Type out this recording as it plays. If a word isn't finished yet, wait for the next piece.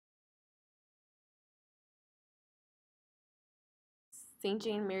St.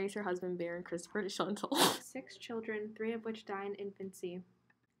 Jane marries her husband Baron Christopher to Chantal. 6 children, 3 of which die in infancy.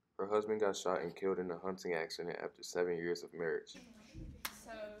 Her husband got shot and killed in a hunting accident after 7 years of marriage.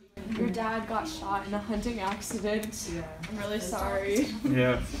 Your dad got shot in a hunting accident. Yeah. I'm really sorry.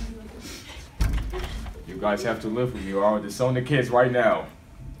 Yeah. You guys have to live with me or I'll disown the kids right now.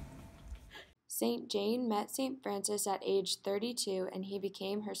 St. Jane met St. Francis at age 32 and he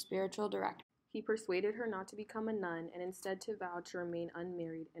became her spiritual director. He persuaded her not to become a nun and instead to vow to remain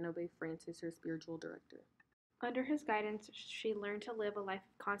unmarried and obey Francis, her spiritual director. Under his guidance, she learned to live a life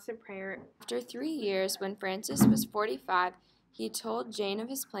of constant prayer. After 3 years, when Francis was 45, he told Jane of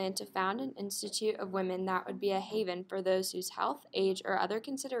his plan to found an institute of women that would be a haven for those whose health, age, or other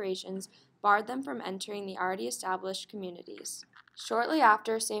considerations barred them from entering the already established communities. Shortly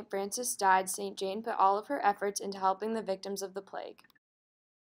after St. Francis died, St. Jane put all of her efforts into helping the victims of the plague.